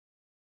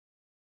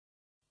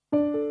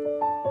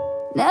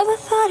Never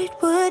thought it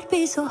would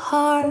be so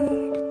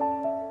hard.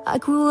 I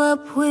grew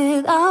up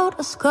without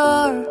a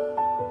scar,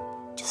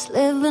 just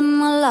living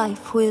my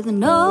life with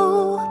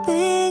no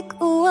big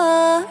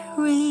worries.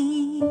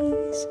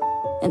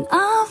 And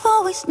I've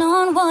always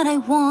known what I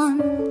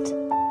want,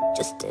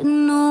 just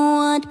didn't know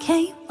what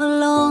came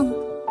along.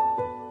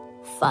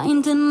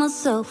 Finding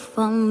myself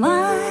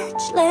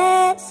much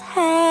less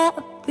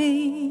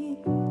happy.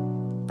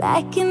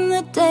 Back in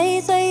the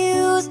days I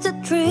used to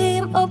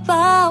dream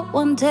about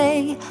one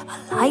day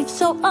a life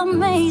so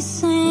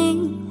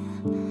amazing,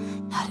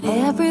 not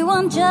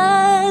everyone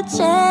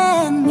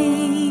judging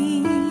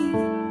me.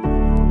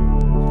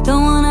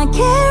 Don't wanna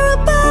care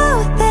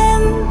about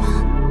them,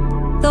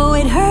 though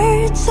it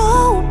hurts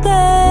so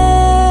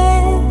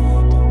bad.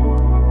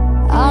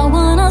 I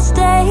wanna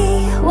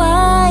stay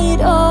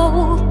wide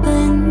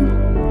open,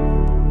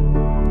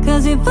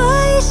 'cause if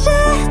I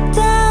shut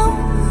down,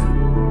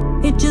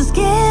 it just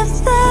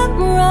gives them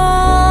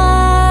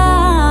right.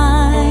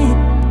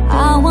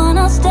 I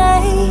wanna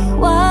stay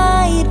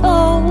wide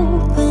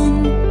open.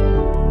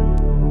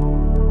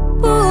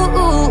 Ooh,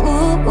 ooh,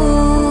 ooh,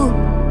 ooh.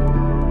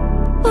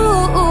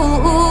 Ooh,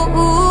 ooh, ooh,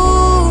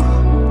 ooh.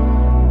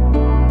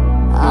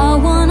 I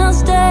wanna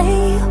stay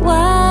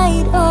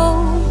wide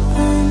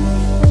open.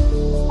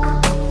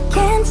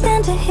 Can't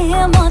stand to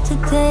hear more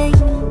today.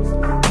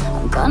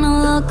 I'm gonna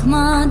lock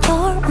my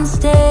door and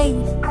stay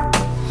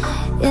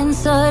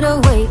inside or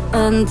wait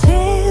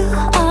until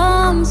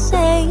I'm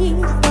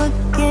safe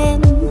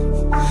again.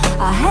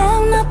 I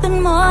have nothing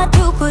more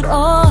to put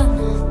on.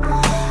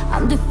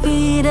 I'm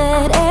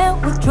defeated and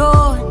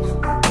withdrawn,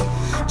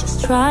 just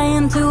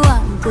trying to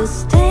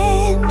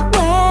understand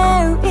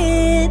where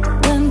it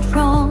went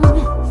wrong.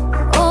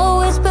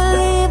 Always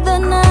believe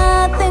that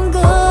nothing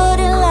good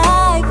in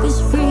life is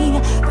free,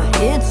 but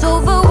it's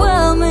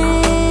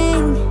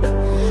overwhelming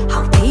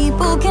how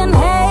people can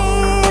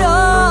hate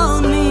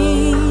on me.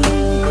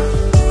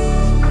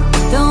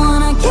 Don't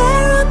wanna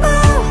care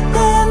about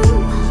them,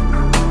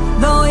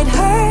 though it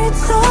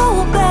hurts so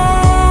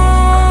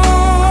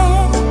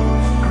bad.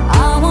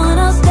 I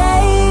wanna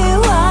stay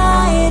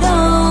wide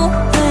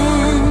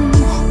open,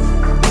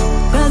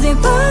 'cause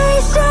if I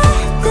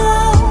shut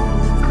down,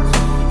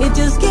 it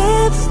just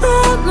gives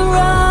them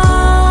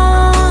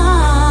right.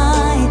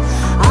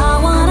 I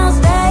wanna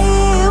stay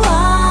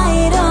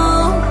wide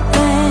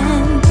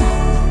open.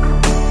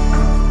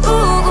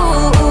 Ooh,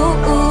 ooh, ooh,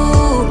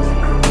 ooh.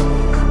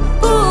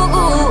 Ooh,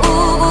 ooh,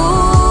 ooh,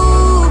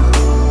 ooh.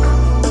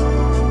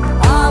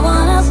 I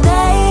wanna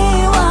stay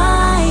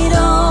wide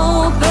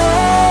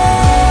open,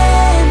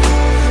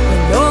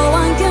 where no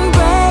one can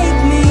break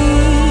me,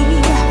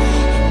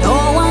 no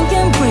one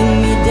can bring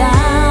me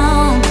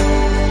down.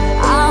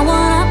 I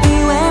wanna be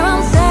where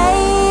I'm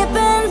safe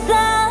and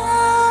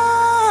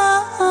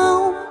sound.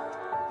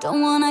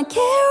 Don't wanna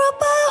care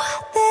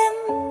about them,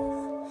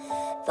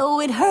 though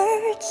it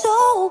hurts so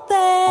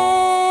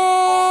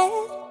bad.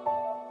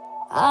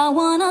 I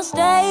wanna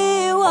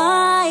stay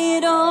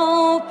wide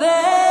open.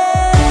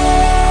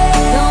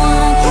 Don't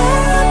wanna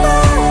care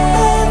about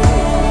them,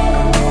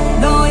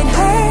 though it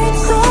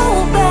hurts so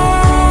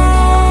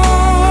bad.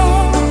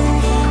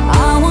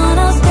 I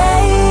wanna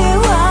stay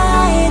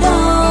wide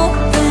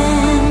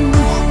open,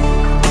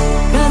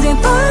 'cause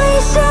if I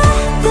shut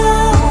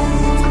down,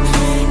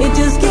 it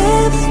just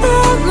gives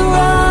them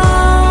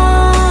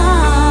right.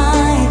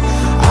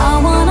 I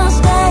wanna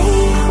stay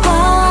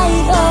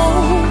wide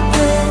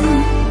open.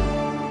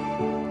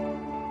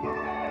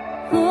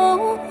 Oh,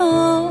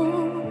 oh,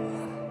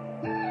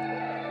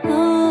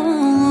 oh.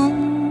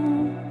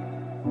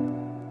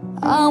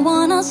 I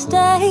wanna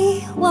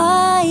stay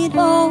wide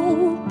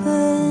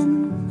open.